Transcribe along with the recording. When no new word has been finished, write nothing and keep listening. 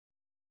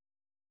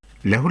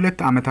ለሁለት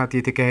ዓመታት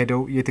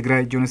የተካሄደው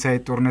የትግራይ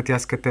ጄኖሳይድ ጦርነት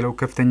ያስከተለው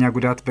ከፍተኛ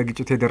ጉዳት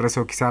በግጭት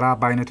የደረሰው ኪሳራ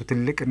በአይነቱ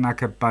ትልቅና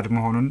ከባድ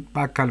መሆኑን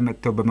በአካል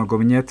መጥተው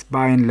በመጎብኘት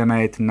በአይን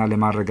ለማየትና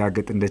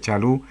ለማረጋገጥ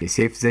እንደቻሉ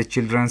የሴፍ ዘ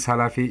ቺልድረን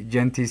ኃላፊ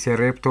ጀንቲ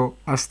ሴሬፕቶ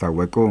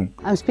አስታወቁ።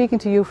 I'm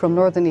speaking to you from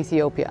northern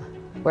Ethiopia,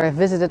 where I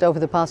visited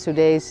over the past 2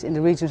 days in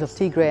the regions of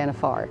Tigray and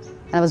Afar.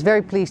 And I was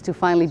very pleased to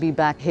finally be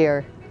back here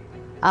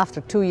after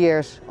 2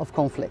 years of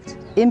conflict.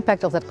 The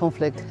impact of that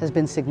conflict has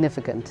been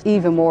significant,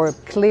 even more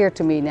clear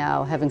to me now,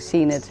 having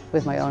seen it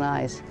with my own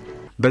eyes.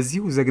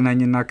 በዚሁ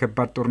ዘግናኝና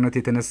ከባድ ጦርነት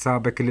የተነሳ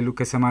በክልሉ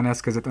ከ80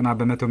 እስከ 90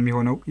 በመቶ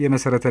የሚሆነው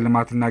የመሰረተ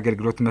ልማትና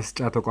አገልግሎት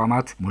መስጫ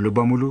ተቋማት ሙሉ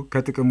በሙሉ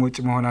ከጥቅም ውጭ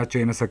መሆናቸው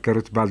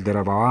የመሰከሩት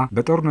ባልደረባዋ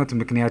በጦርነቱ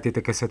ምክንያት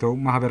የተከሰተው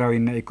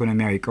ማህበራዊና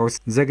ኢኮኖሚያዊ ቀውስ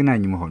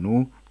ዘግናኝ መሆኑ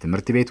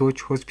ትምህርት ቤቶች፣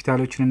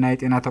 ሆስፒታሎችንና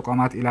የጤና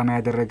ተቋማት ኢላማ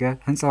ያደረገ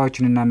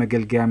ህንጻዎችንና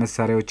መገልገያ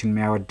መሳሪያዎችን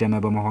የሚያወደመ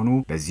በመሆኑ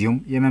በዚሁም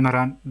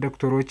የመምህራን፣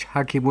 ዶክተሮች፣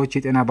 ሐኪሞች፣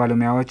 የጤና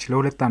ባለሙያዎች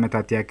ለሁለት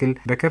ዓመታት ያክል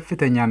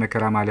በከፍተኛ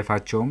መከራ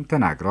ማለፋቸውም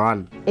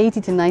ተናግረዋል።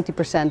 80 to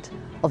 90%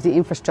 of the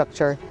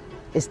infrastructure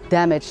is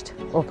damaged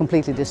or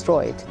completely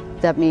destroyed.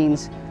 That means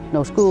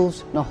no schools,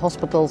 no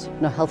hospitals,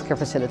 no healthcare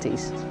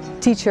facilities.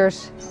 Teachers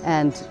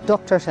and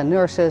doctors and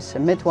nurses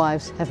and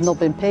midwives have not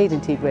been paid in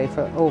Tigray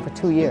for over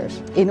 2 years.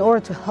 In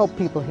order to help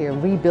people here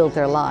rebuild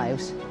their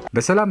lives,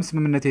 በሰላም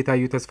ስምምነት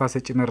የታዩ ተስፋ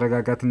ሰጪ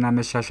መረጋጋትና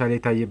መሻሻል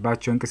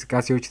የታየባቸው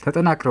እንቅስቃሴዎች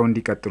ተጠናክረው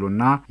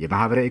እንዲቀጥሉና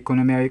የማህበረ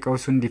ኢኮኖሚያዊ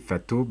ቀውሱ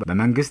እንዲፈቱ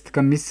በመንግስት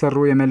ከሚሰሩ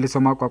የመልሶ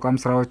ማቋቋም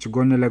ስራዎች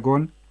ጎን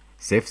ለጎን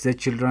ሴፍ ዘ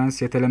ቺልድረንስ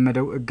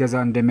የተለመደው እገዛ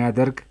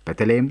እንደሚያደርግ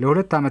በተለይም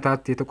ለሁለት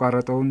ዓመታት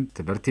የተቋረጠውን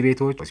ትምህርት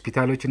ቤቶች፣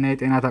 ሆስፒታሎችና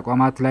የጤና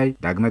ተቋማት ላይ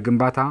ዳግመ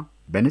ግንባታ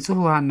በንጹህ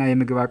ውሃና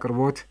የምግብ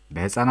አቅርቦት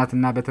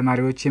በህፃናትና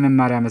በተማሪዎች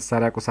የመማሪያ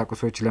መሳሪያ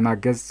ቁሳቁሶች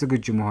ለማገዝ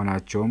ዝግጁ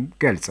መሆናቸውም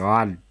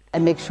ገልጸዋል።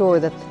 and make sure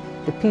that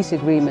the peace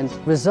agreement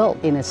result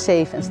in a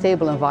safe and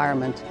stable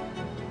environment.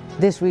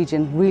 This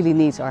region really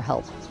needs our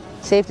help.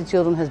 Save the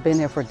Children has been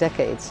here for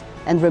decades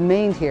and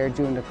remained here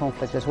during the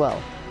conflict as well.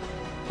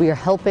 We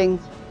are helping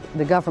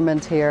the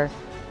government here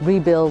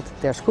rebuild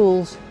their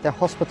schools, their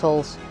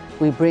hospitals.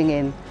 We bring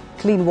in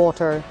clean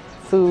water,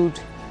 food,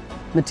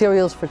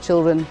 materials for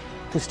children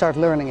to start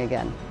learning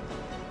again.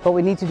 But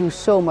we need to do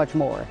so much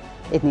more.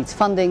 It needs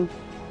funding,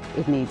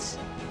 it needs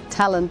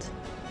talent,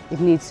 it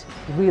needs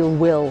real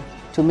will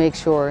to make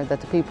sure that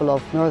the people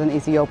of northern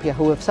Ethiopia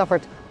who have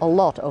suffered a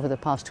lot over the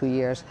past 2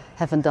 years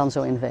haven't done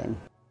so in vain.